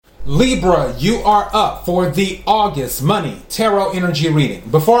Libra, you are up for the August Money Tarot Energy Reading.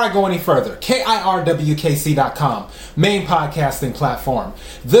 Before I go any further, KIRWKC.com, main podcasting platform.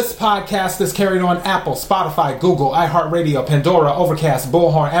 This podcast is carried on Apple, Spotify, Google, iHeartRadio, Pandora, Overcast,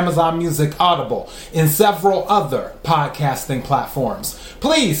 Bullhorn, Amazon Music, Audible, and several other podcasting platforms.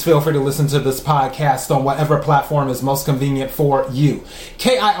 Please feel free to listen to this podcast on whatever platform is most convenient for you.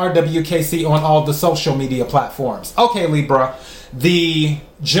 KIRWKC on all the social media platforms. Okay, Libra. The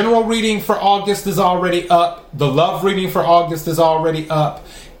general reading for August is already up. The love reading for August is already up.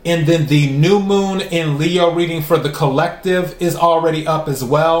 And then the new moon in Leo reading for the collective is already up as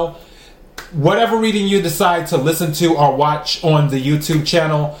well. Whatever reading you decide to listen to or watch on the YouTube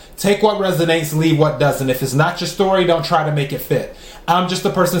channel, take what resonates, leave what doesn't. If it's not your story, don't try to make it fit. I'm just a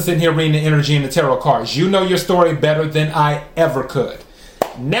person sitting here reading the energy and the tarot cards. You know your story better than I ever could.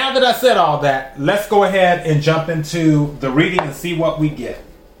 Now that I said all that, let's go ahead and jump into the reading and see what we get.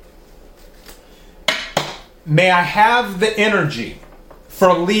 May I have the energy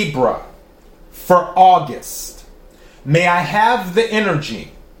for Libra for August. May I have the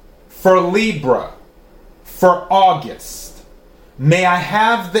energy for Libra for August. May I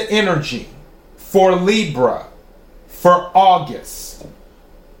have the energy for Libra for August.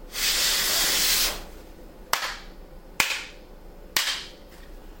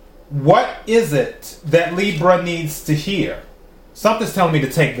 What is it that Libra needs to hear? Something's telling me to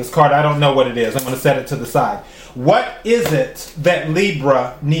take this card. I don't know what it is. I'm going to set it to the side. What is it that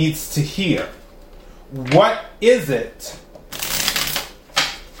Libra needs to hear? What is it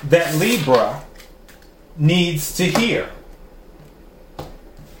that Libra needs to hear?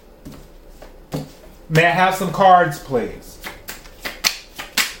 May I have some cards, please?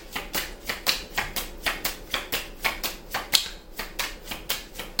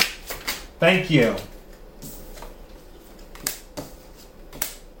 Thank you.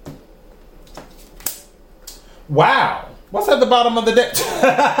 Wow. What's at the bottom of the deck?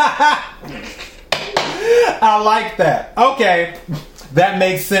 I like that. Okay. That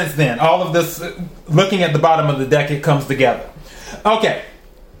makes sense then. All of this, looking at the bottom of the deck, it comes together. Okay.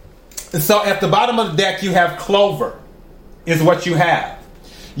 So at the bottom of the deck, you have Clover, is what you have.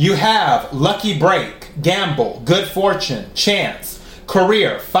 You have Lucky Break, Gamble, Good Fortune, Chance,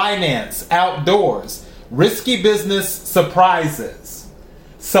 Career, Finance, Outdoors, Risky Business, Surprises.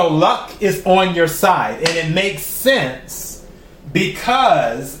 So luck is on your side, and it makes sense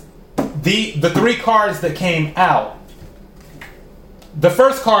because the three cards that came out, the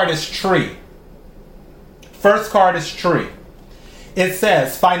first card is Tree. First card is Tree. It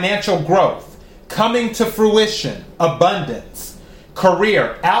says financial growth, coming to fruition, abundance,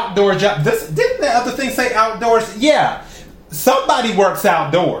 career, outdoor job. Didn't the other thing say outdoors? Yeah. Somebody works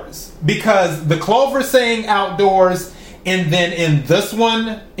outdoors because the Clover is saying outdoors, and then in this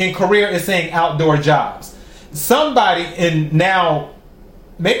one, in career, is saying outdoor jobs. Somebody, and now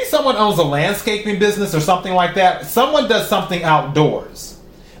maybe someone owns a landscaping business or something like that. Someone does something outdoors.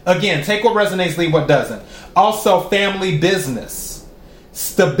 Again, take what resonates, leave what doesn't. Also, family business,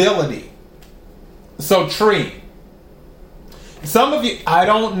 stability. So, Tree. Some of you, I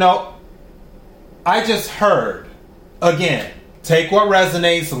don't know. I just heard. Again, take what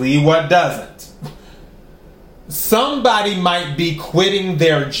resonates, leave what doesn't. Somebody might be quitting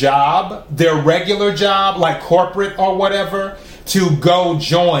their job, their regular job, like corporate or whatever, to go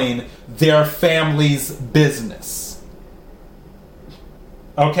join their family's business.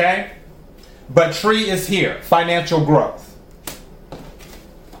 Okay? But Tree is here, financial growth.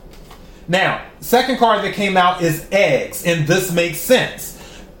 Now, second card that came out is Eggs, and this makes sense.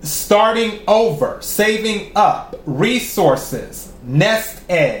 Starting over, saving up, resources, nest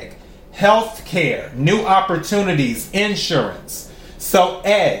egg, health care, new opportunities, insurance. So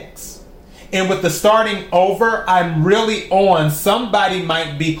Eggs. And with the starting over, I'm really on somebody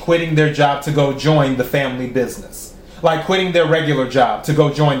might be quitting their job to go join the family business. Like quitting their regular job to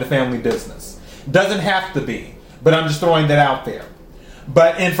go join the family business. Doesn't have to be, but I'm just throwing that out there.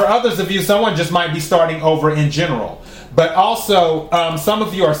 And for others of you, someone just might be starting over in general. But also, some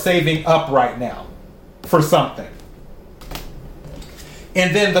of you are saving up right now for something.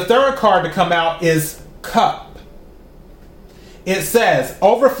 And then the third card to come out is Cup. It says,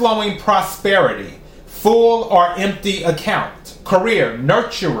 overflowing prosperity, full or empty account, career,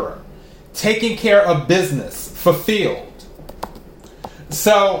 nurturer, taking care of business, fulfilled.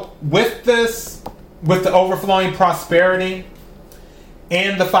 So with this, with the overflowing prosperity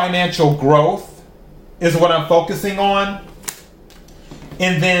and the financial growth, is what I'm focusing on.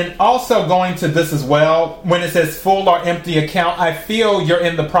 And then also going to this as well, when it says full or empty account, I feel you're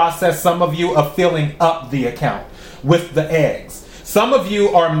in the process, some of you, of filling up the account with the eggs. Some of you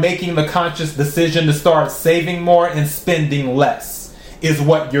are making the conscious decision to start saving more and spending less is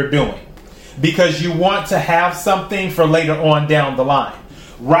what you're doing. Because you want to have something for later on down the line.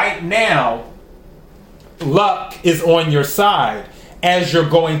 Right now, luck is on your side as you're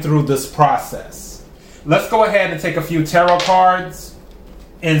going through this process. Let's go ahead and take a few tarot cards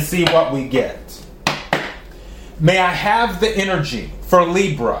and see what we get. May I have the energy for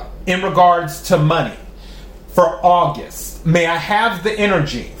Libra in regards to money for August. May I have the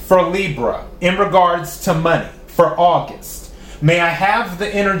energy for Libra in regards to money for August. May I have the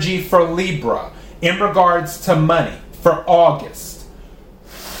energy for Libra in regards to money for August.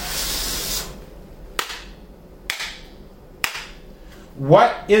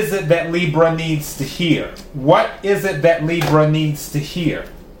 What is it that Libra needs to hear? What is it that Libra needs to hear?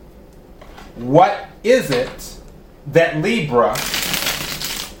 What is it that Libra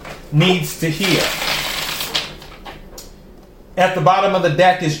needs to hear? At the bottom of the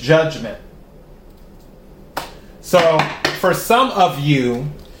deck is Judgment. So for some of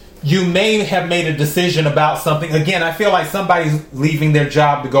you, you may have made a decision about something. Again, I feel like somebody's leaving their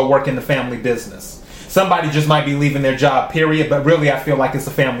job to go work in the family business. Somebody just might be leaving their job, period. But really, I feel like it's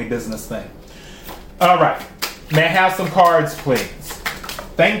a family business thing. All right. May I have some cards, please?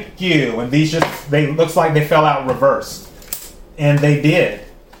 Thank you. And these looks like they fell out reversed. And they did.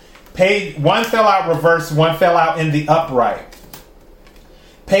 One fell out reversed, one fell out in the upright.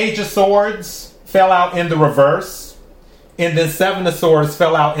 Page of Swords fell out in the reverse. And then Seven of Swords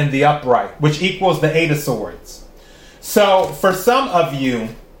fell out in the upright, which equals the Eight of Swords. So for some of you,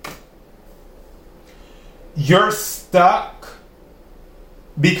 you're stuck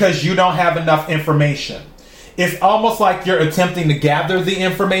because you don't have enough information. It's almost like you're attempting to gather the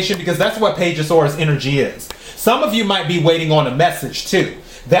information, because that's what Page of Swords energy is. Some of you might be waiting on a message too.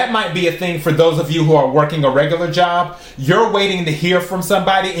 That might be a thing for those of you who are working a regular job. You're waiting to hear from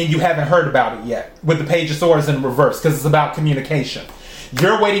somebody and you haven't heard about it yet with the Page of Swords in reverse, because it's about communication.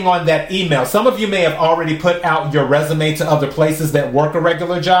 You're waiting on that email. Some of you may have already put out your resume to other places that work a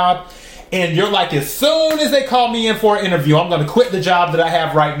regular job. And you're like, as soon as they call me in for an interview, I'm going to quit the job that I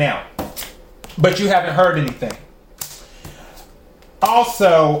have right now. But you haven't heard anything.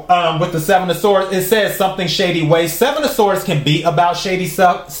 Also, with the Seven of Swords, it says something shady ways. Seven of Swords can be about shady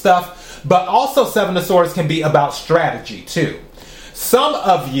stuff, but also Seven of Swords can be about strategy too. Some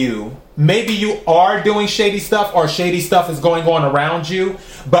of you, maybe you are doing shady stuff, or shady stuff is going on around you.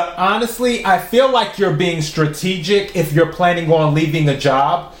 But honestly, I feel like you're being strategic if you're planning on leaving a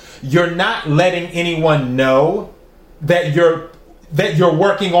job. You're not letting anyone know that you're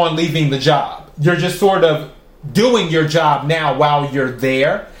working on leaving the job. You're just sort of doing your job now while you're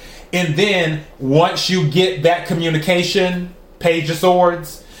there. And then once you get that communication, Page of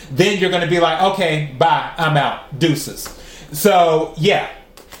Swords, then you're going to be like, okay, bye, I'm out, deuces. So yeah,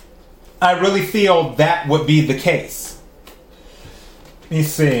 I really feel that would be the case. Let me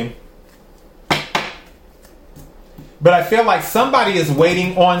see. But I feel like somebody is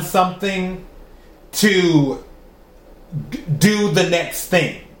waiting on something to do the next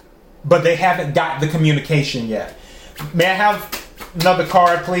thing, but they haven't got the communication yet. May I have another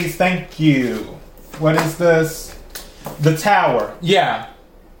card, please? Thank you. What is this? The Tower. Yeah.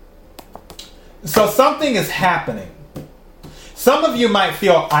 So something is happening. Some of you might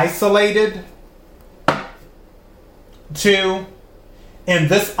feel isolated too, and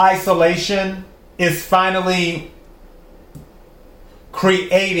this isolation is finally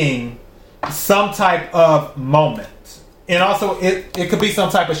creating some type of moment. And also it could be some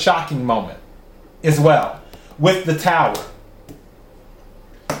type of shocking moment as well with the Tower,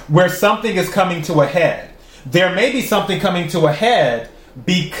 where something is coming to a head. There may be something coming to a head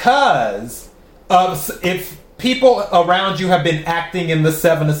because of, if people around you have been acting in the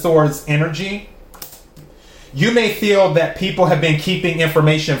Seven of Swords energy, you may feel that people have been keeping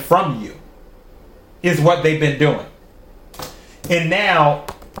information from you, is what they've been doing. And now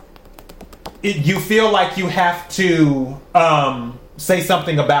you feel like you have to say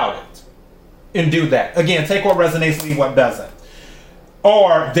something about it and do that. Again, take what resonates, leave what doesn't.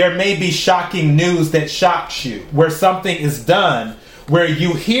 Or there may be shocking news that shocks you, where something is done where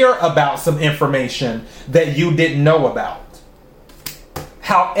you hear about some information that you didn't know about.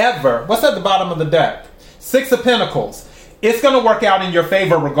 However, what's at the bottom of the deck? Six of Pentacles. It's going to work out in your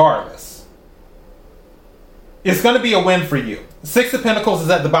favor regardless. It's going to be a win for you. Six of Pentacles is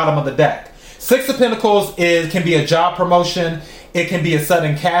at the bottom of the deck. Six of Pentacles can be a job promotion. It can be a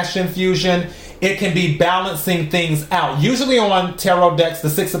sudden cash infusion. It can be balancing things out. Usually on tarot decks, the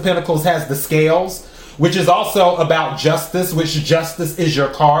Six of Pentacles has the scales, which is also about justice, which justice is your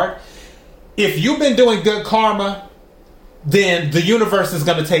card. If you've been doing good karma, then the universe is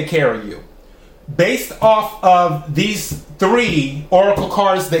going to take care of you. Based off of these 3 oracle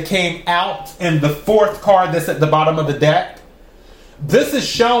cards that came out and the 4th card that's at the bottom of the deck, this is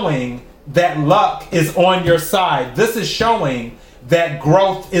showing that luck is on your side. This is showing that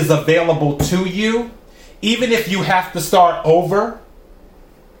growth is available to you. Even if you have to start over,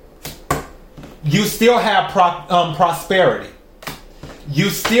 you still have prosperity. You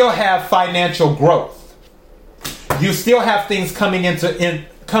still have financial growth. You still have things coming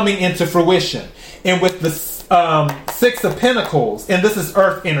into fruition. And with the 6 of Pentacles, and this is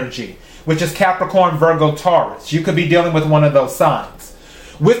Earth energy, which is Capricorn, Virgo, Taurus. You could be dealing with one of those signs.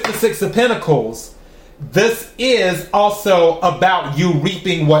 With the 6 of Pentacles, this is also about you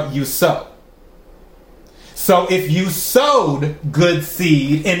reaping what you sow. So if you sowed good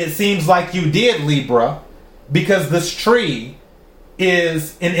seed, and it seems like you did, Libra, because this tree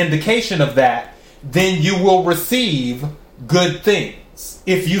is an indication of that, then you will receive good things.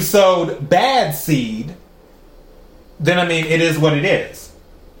 If you sowed bad seed, then I mean, it is what it is.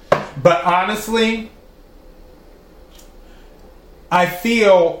 But honestly, I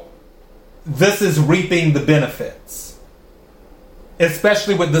feel this is reaping the benefits,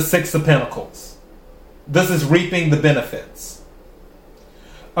 especially with the 6 of Pentacles. This is reaping the benefits.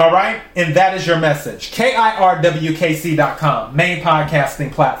 All right? And that is your message. KIRWKC.com, main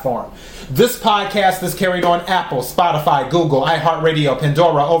podcasting platform. This podcast is carried on Apple, Spotify, Google, iHeartRadio,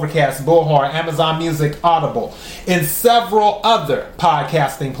 Pandora, Overcast, Bullhorn, Amazon Music, Audible, and several other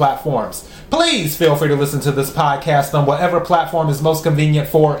podcasting platforms. Please feel free to listen to this podcast on whatever platform is most convenient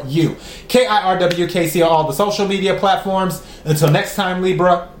for you. KIRWKC on all the social media platforms. Until next time,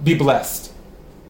 Libra, be blessed.